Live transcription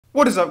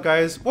What is up,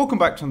 guys? Welcome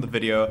back to another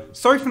video.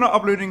 Sorry for not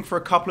uploading for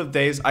a couple of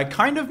days. I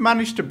kind of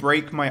managed to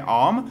break my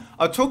arm.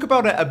 I'll talk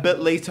about it a bit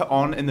later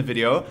on in the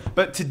video,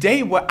 but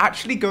today we're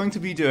actually going to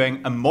be doing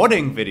a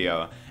modding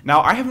video. Now,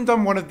 I haven't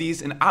done one of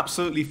these in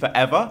absolutely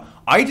forever.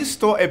 I just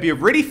thought it'd be a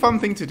really fun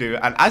thing to do,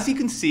 and as you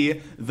can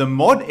see, the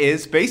mod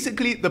is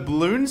basically the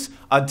balloons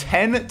are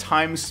 10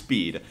 times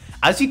speed.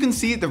 As you can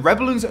see, the red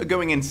balloons are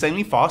going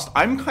insanely fast.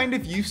 I'm kind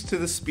of used to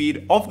the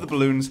speed of the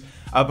balloons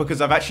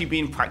because I've actually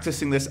been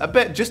practicing this a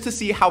bit just to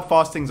see how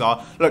fast things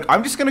are. Look,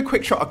 I'm just going to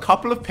quick shot a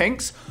couple of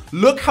pinks.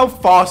 Look how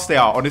fast they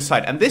are on his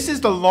side. And this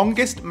is the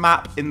longest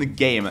map in the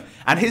game.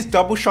 And his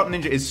double shot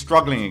ninja is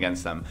struggling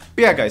against them.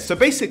 But yeah, guys, so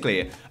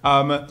basically,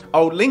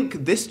 I'll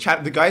link this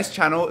the guy's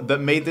channel that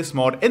made this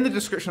mod in the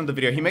description of the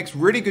video. He makes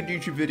really good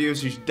YouTube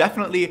videos. You should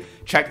definitely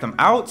check them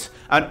out.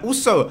 And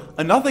also,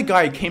 another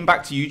guy came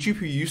back to YouTube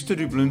who used to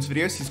do Bloons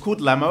videos. He's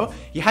called Lemo.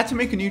 He had to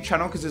make a new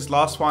channel because his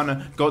last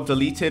one got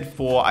deleted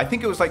for, I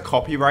think it was like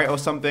copyright or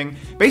something.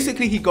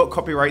 Basically, he got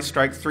copyright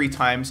strike 3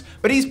 times,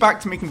 but he's back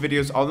to making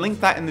videos. I'll link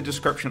that in the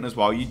description as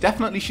well. You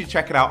definitely should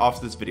check it out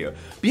after this video.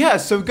 But yeah,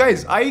 so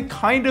guys, I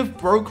kind of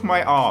broke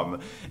my arm.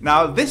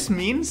 Now, this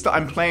means that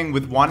I'm playing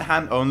with one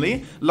hand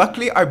only.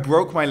 Luckily, I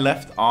broke my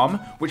left arm,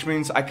 which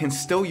means I can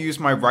still use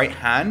my right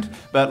hand,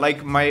 but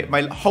like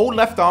my whole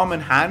left arm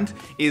and hand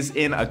is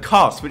in a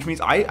cast, which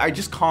means I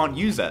just can't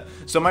use it.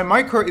 So my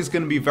micro is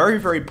going to be very,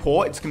 very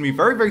poor. It's going to be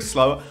very, very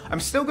slow. I'm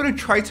still going to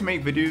try to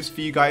make videos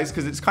for you guys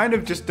because it's kind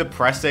of just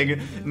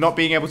depressing not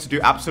being able to do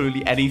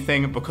absolutely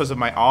anything because of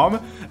my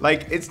arm.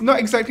 Like, it's not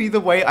exactly the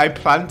way I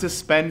plan to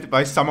spend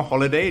my summer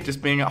holiday,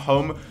 just being at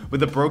home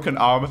with a broken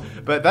arm,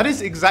 but that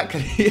is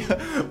exactly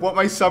what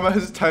my summer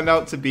has turned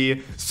out to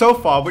be so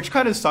far, which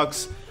kind of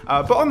sucks.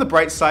 But on the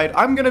bright side,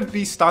 I'm going to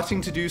be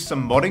starting to do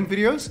some modding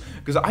videos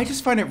because I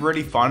just find it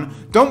really fun.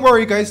 Don't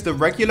worry, guys, the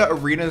regular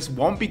arenas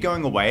won't be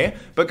going away.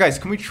 But guys,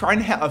 can we try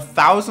and hit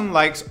 1,000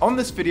 likes on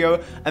this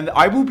video? And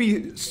I'll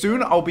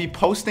be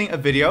posting a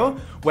video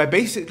where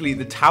basically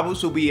the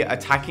towers will be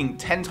attacking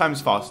 10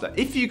 times faster.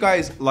 If you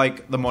guys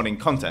like the modding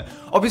content.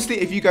 Obviously,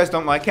 if you guys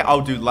don't like it,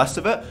 I'll do less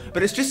of it.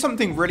 But it's just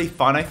something really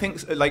fun, I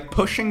think, like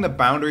pushing the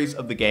boundaries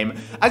of the game.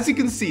 As you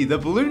can see, the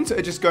balloons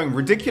are just going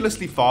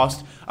ridiculously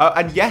fast.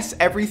 And yes,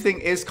 everything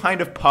is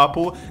kind of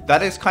purple.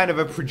 That is kind of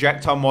a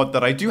projectile mod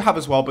that I do have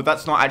as well, but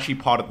that's not actually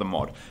part of the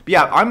mod. But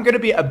yeah, I'm going to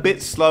be a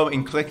bit slow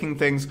in clicking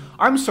things.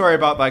 I'm sorry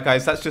about that,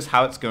 guys. That's just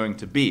how it's going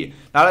to be.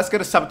 Now let's go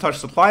to sabotage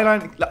supply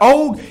line.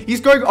 Oh,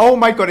 he's going, oh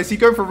my god, is he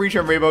going for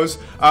regen rainbows?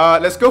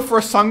 Let's go for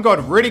a sun god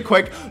really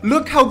quick.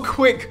 Look how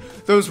quick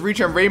those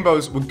regen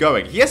rainbows were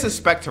going. He has a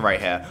Spectre right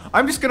here.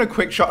 I'm just going to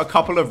quick shot a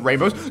couple of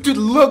rainbows. Dude,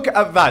 look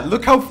at that.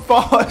 Look how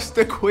fast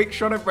the quick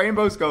shot of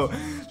rainbows go.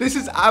 This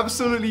is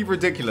absolutely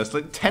ridiculous.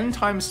 Like 10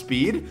 times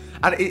speed.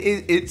 And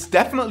it's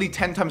definitely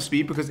 10 times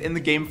speed because in the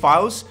game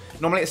files,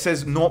 normally it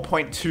says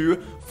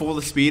 0.2 for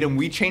the speed and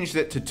we changed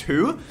it to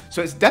 2.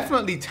 So it's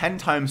definitely 10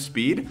 times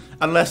speed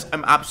unless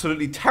I'm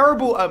absolutely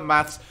terrible at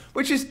maths,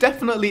 which is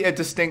definitely a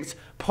distinct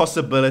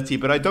possibility,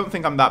 but I don't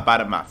think I'm that bad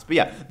at maths. But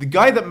yeah, the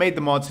guy that made the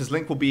mods,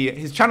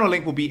 his channel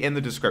link will be in the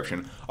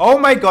description. Oh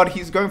my god,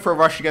 he's going for a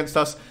rush against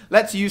us.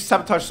 Let's use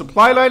sabotage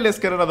supply line. Let's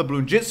get another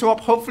balloon jitsu up.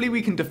 Hopefully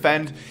we can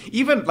defend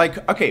even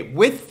like, okay,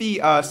 with the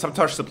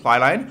sabotage supply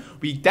line,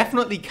 we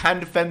definitely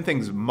can defend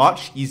things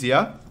much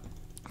easier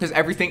because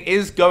everything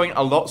is going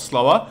a lot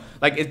slower.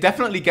 Like, it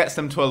definitely gets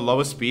them to a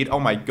lower speed. Oh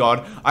my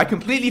god. I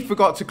completely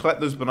forgot to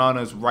collect those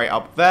bananas right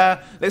up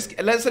there.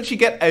 Let's actually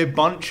get a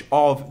bunch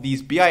of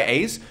these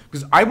BIAs,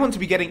 because I want to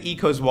be getting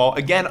eco as well.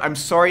 Again, I'm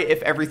sorry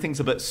if everything's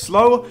a bit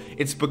slow.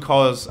 It's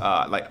because,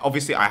 like,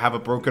 obviously I have a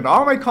broken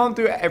arm. I can't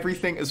do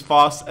everything as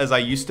fast as I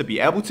used to be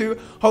able to.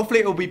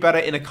 Hopefully it will be better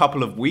in a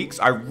couple of weeks.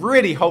 I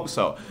really hope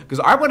so, because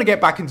I want to get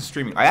back into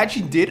streaming. I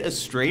actually did a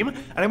stream,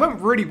 and it went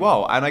really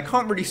well. And I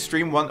can't really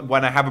stream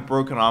when I have a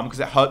broken arm, because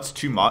it hurts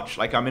too much.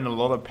 Like, I'm in a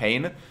lot of pain.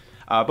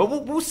 But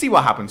we'll see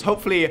what happens.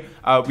 Hopefully,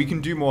 we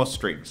can do more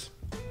streams.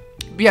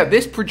 But yeah,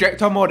 this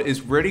projectile mod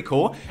is really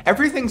cool.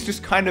 Everything's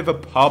just kind of a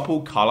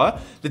purple color.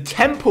 The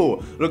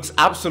temple looks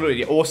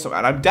absolutely awesome,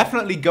 and I'm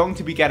definitely going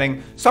to be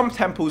getting some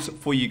temples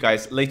for you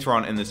guys later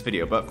on in this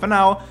video. But for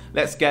now,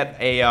 let's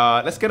get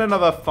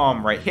another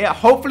farm right here.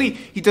 Hopefully,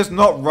 he does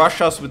not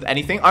rush us with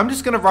anything. I'm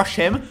just gonna rush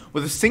him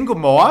with a single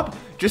Moab,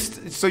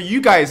 just so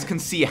you guys can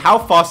see how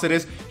fast it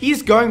is.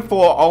 He's going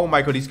for, oh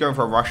my god, he's going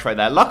for a rush right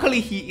there. Luckily,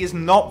 he is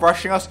not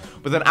rushing us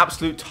with an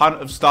absolute ton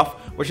of stuff,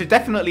 which I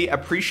definitely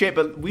appreciate,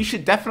 but we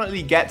should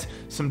definitely get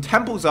some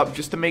temples up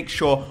just to make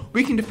sure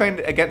we can defend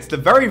against the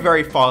very,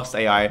 very fast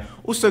AI.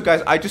 Also,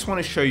 guys, I just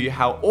want to show you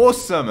how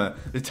awesome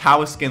the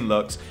tower skin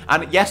looks.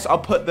 And yes, I'll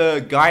put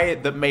the guy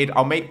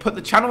that put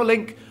the channel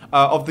link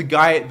of the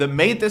guy that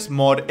made this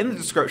mod in the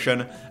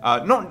description.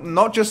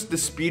 Not just the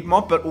speed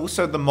mod, but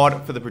also the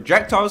mod for the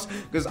projectiles,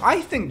 because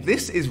I think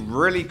this is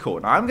really cool.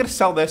 Now, I'm going to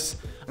sell this.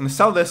 I'm going to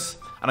sell this.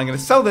 and I'm going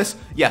to sell this.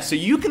 Yeah, so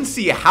you can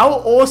see how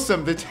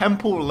awesome the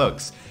temple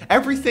looks.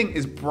 Everything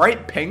is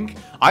bright pink.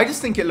 I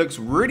just think it looks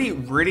really,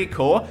 really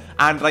cool.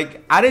 And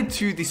like added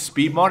to the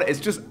speed mod, it's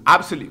just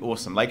absolutely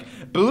awesome. Like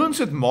balloons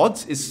with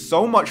mods is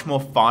so much more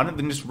fun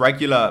than just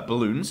regular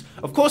balloons.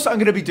 Of course, I'm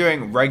going to be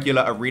doing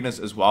regular arenas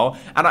as well.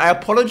 And I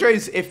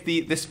apologize if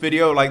this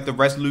video, like the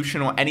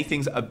resolution or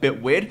anything's a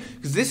bit weird,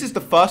 because this is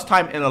the first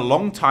time in a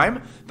long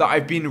time that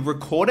I've been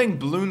recording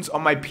balloons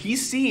on my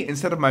PC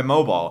instead of my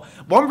mobile.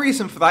 One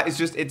reason for that is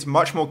just it's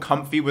much more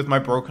comfy with my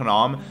broken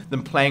arm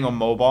than playing on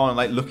mobile and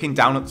like looking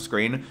down at the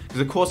screen,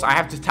 because of course I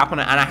have to tap on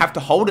it and I have to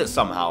hold it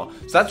somehow.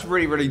 So that's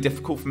really, really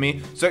difficult for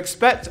me. So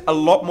expect a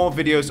lot more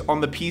videos on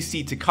the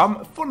PC to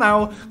come for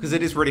now, because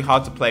it is really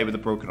hard to play with a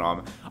broken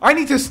arm. I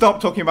need to stop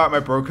talking about my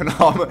broken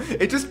arm.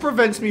 It just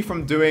prevents me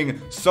from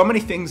doing so many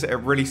things that it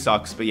really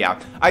sucks. But yeah,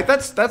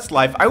 that's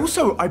life.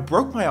 I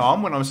broke my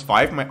arm when I was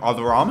 5, my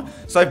other arm.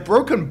 So I've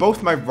broken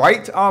both my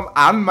right arm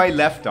and my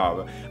left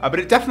arm. But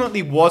it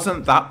definitely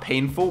wasn't that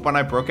painful when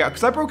I broke it,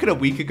 because I broke it a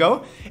week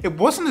ago. It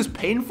wasn't as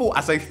painful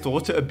as I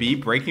thought it would be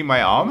breaking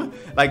my arm.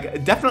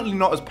 Like definitely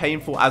not as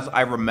painful as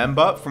I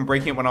remember from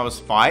breaking it when I was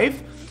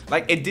 5.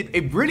 Like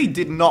it really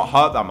did not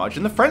hurt that much.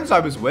 And the friends I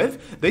was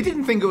with, they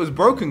didn't think it was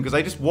broken because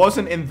I just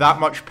wasn't in that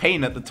much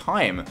pain at the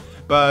time.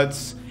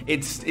 But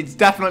it's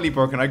definitely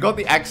broken. I got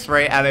the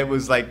x-ray and it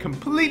was like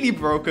completely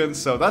broken,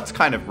 so that's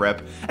kind of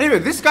rip. Anyway,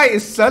 this guy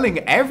is selling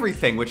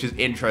everything, which is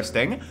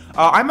interesting.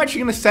 I'm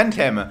actually going to send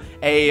him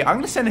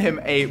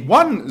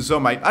one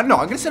Zomite. No,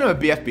 I'm going to send him a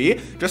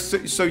BFB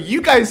just so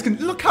you guys can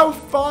look how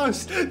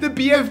fast the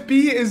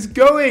BFB is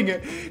going.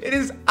 It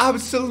is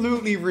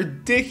absolutely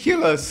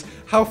ridiculous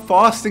how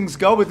fast things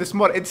go with this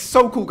mod. It's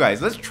so cool,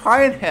 guys. Let's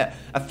try and hit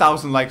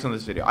 1,000 likes on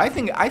this video. I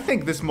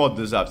think this mod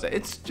deserves it.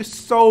 It's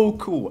just so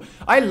cool.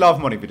 I love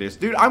modding videos,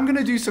 dude. I'm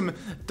gonna do some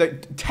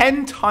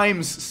 10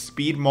 times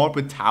speed mod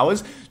with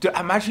towers. Dude,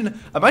 imagine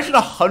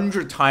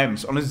 100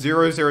 times on a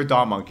 0-0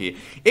 Dart Monkey.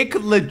 It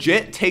could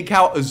legit take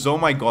out a Oh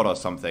My God or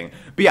something.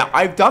 But yeah,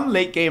 I've done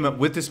late game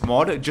with this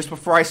mod just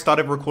before I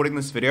started recording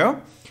this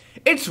video.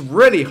 It's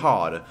really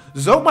hard.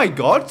 Oh My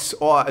Gods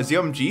or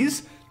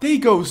ZMGs, they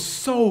go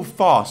so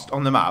fast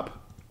on the map.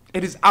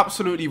 It is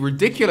absolutely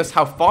ridiculous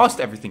how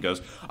fast everything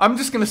goes. I'm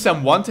just going to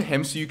send one to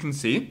him so you can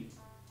see.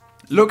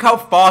 Look how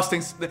fast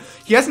things...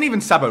 He hasn't even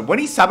saboed. When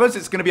he sabots,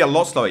 it's going to be a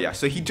lot slower, yeah.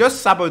 So he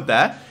just saboed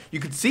there. You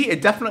can see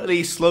it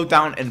definitely slowed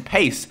down in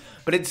pace,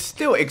 but it's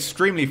still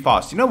extremely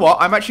fast. You know what?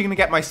 I'm actually going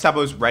to get my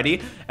sabos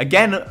ready.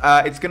 Again,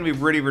 it's going to be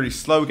really, really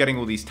slow getting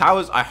all these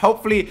towers.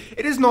 Hopefully,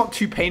 it is not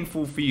too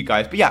painful for you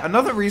guys. But yeah,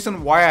 another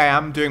reason why I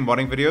am doing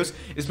modding videos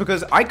is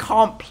because I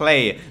can't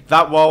play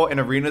that well in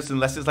arenas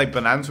unless it's like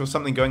Bonanza or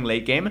something going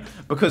late game,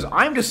 because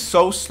I'm just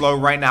so slow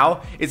right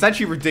now. It's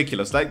actually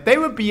ridiculous. Like, they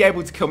would be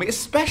able to kill me,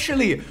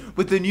 especially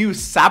with the new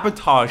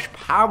sabotage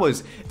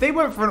powers. If they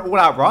went for an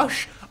all-out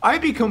rush,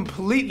 I'd be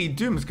completely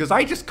doomed because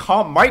I just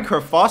can't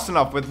micro fast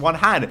enough with one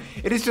hand.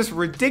 It is just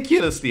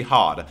ridiculously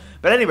hard.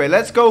 But anyway,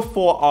 let's go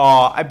for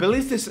our, I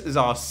believe this is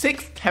our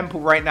 6th temple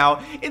right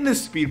now in the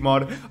speed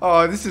mod.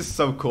 Oh, this is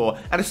so cool.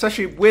 And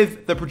especially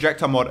with the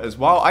projectile mod as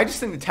well. I just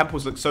think the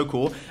temples look so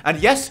cool. And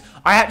yes,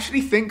 I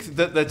actually think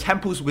that the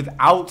temples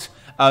without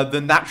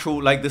the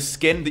natural, like the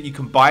skin that you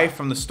can buy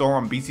from the store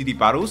on BTD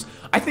Battles,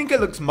 I think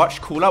it looks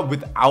much cooler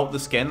without the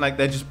skin. Like,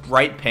 they're just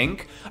bright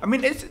pink. I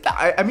mean,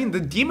 the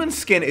demon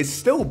skin is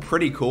still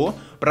pretty cool,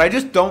 but I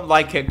just don't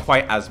like it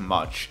quite as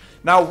much.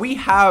 Now, we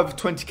have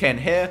 20k in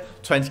here,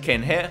 20k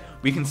in here.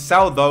 We can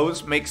sell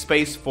those, make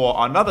space for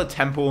another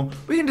temple.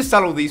 We can just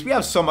sell all these. We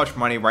have so much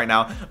money right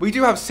now. We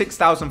do have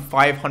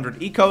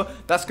 6,500 eco.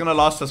 That's going to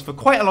last us for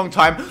quite a long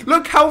time.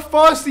 Look how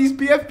fast these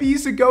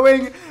BFBs are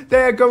going.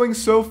 They are going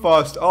so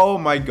fast. Oh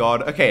my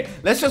God. Okay,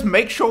 let's just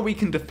make sure we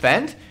can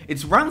defend.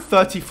 It's round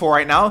 34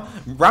 right now.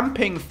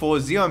 Ramping for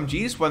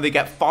ZOMGs when they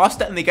get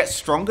faster and they get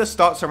stronger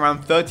starts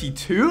around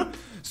 32.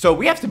 So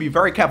we have to be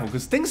very careful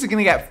because things are going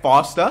to get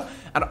faster,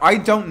 and I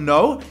don't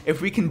know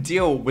if we can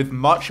deal with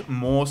much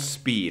more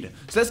speed.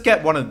 So let's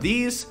get one of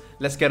these.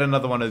 Let's get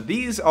another one of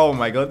these. Oh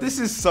my God, this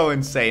is so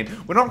insane.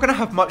 We're not going to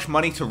have much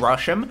money to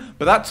rush him,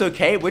 but that's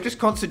okay. We're just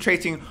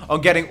concentrating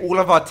on getting all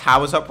of our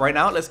towers up right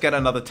now. Let's get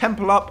another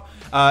temple up.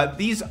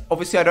 These,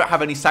 obviously, I don't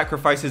have any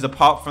sacrifices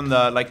apart from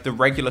the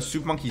regular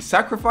Super Monkey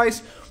sacrifice,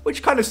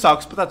 which kind of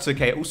sucks, but that's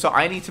okay. Also,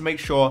 I need to make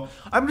sure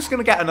I'm just going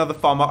to get another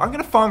farmer. I'm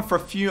going to farm for a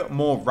few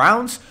more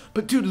rounds,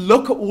 but dude,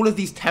 look at all of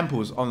these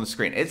temples on the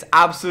screen. It's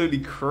absolutely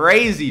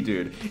crazy,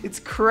 dude. It's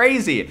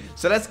crazy.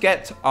 So let's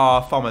get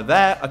our farmer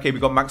there. Okay, we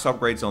got max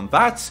upgrades on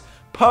that.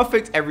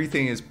 Perfect.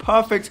 Everything is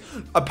perfect.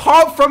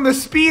 Apart from the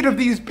speed of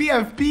these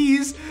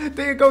BFBs,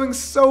 they are going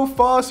so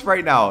fast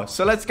right now.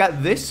 So let's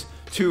get this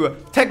to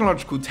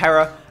technological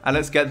terror, and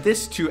let's get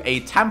this to a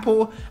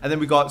temple. And then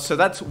we got, so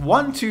that's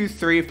 1, 2,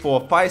 3,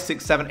 4, 5,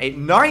 6, 7, 8,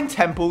 9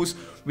 temples.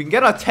 We can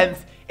get our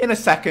 10th in a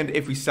second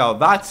if we sell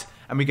that.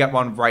 And we get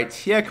one right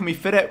here. Can we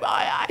fit it?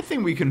 I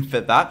think we can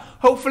fit that.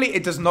 Hopefully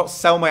it does not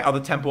sell my other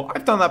temple.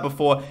 I've done that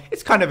before.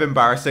 It's kind of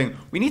embarrassing.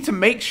 We need to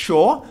make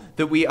sure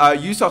that we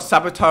use our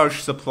sabotage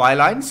supply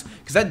lines,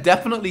 because that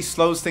definitely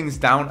slows things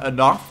down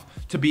enough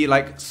to be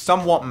like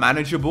somewhat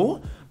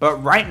manageable.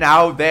 But right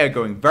now, they're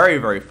going very,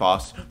 very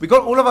fast. We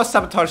got all of our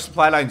sabotage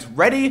supply lines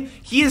ready.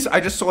 I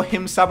just saw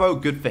him sabo,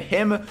 good for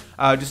him.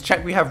 Just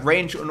check we have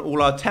range on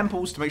all our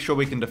temples to make sure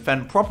we can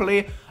defend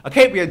properly.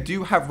 Okay, we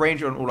do have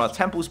range on all our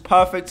temples,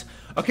 perfect.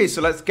 Okay,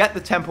 so let's get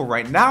the temple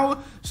right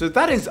now. So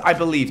that is, I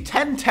believe,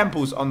 10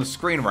 temples on the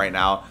screen right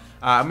now.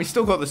 And we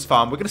still got this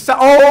farm. We're gonna set,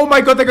 oh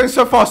my god, they're going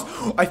so fast.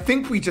 I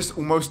think we just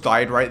almost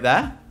died right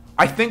there.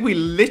 I think we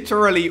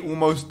literally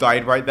almost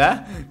died right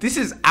there. This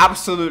is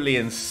absolutely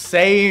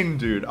insane,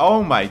 dude.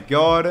 Oh my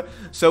god.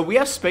 So we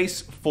have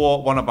space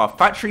for one of our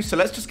factories. So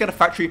let's just get a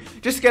factory.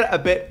 Just get a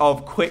bit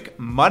of quick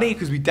money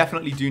because we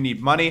definitely do need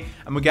money.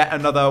 And we'll get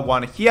another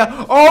one here.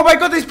 Oh my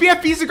god, these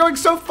BFBs are going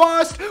so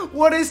fast.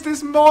 What is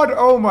this mod?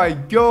 Oh my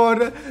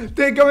god.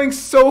 They're going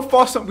so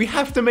fast. We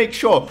have to make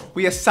sure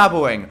we are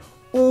saboing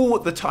all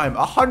the time.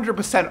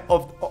 100%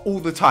 of all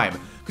the time.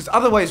 Because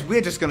otherwise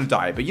we're just going to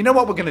die. But you know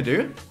what we're going to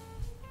do?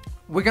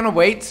 We're going to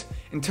wait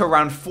until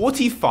round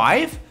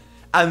 45,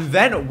 and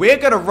then we're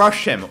going to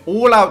rush him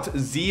all out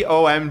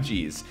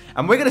ZOMGs.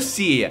 And we're going to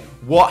see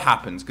what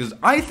happens, because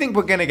I think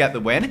we're going to get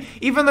the win,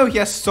 even though he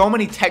has so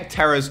many tech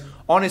terrors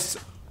on his...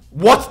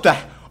 What the...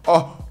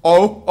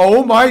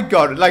 Oh my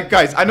god. Like,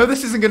 guys, I know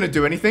this isn't going to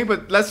do anything,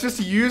 but let's just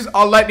use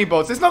our lightning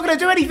bolts. It's not going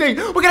to do anything.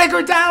 We're going to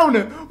go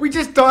down. We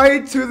just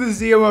died to the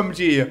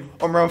ZOMG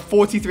on round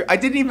 43. I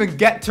didn't even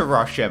get to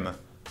rush him.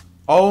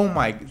 Oh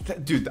my,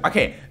 dude,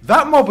 okay,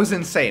 that mob was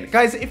insane.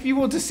 Guys, if you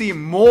want to see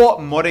more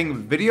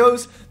modding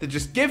videos, then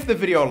just give the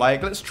video a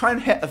like. Let's try and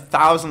hit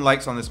 1,000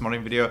 likes on this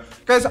modding video.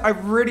 Guys, I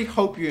really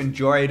hope you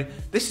enjoyed.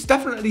 This is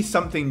definitely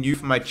something new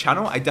for my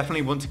channel. I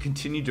definitely want to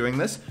continue doing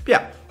this. But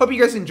yeah, hope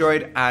you guys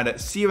enjoyed, and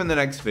see you in the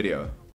next video.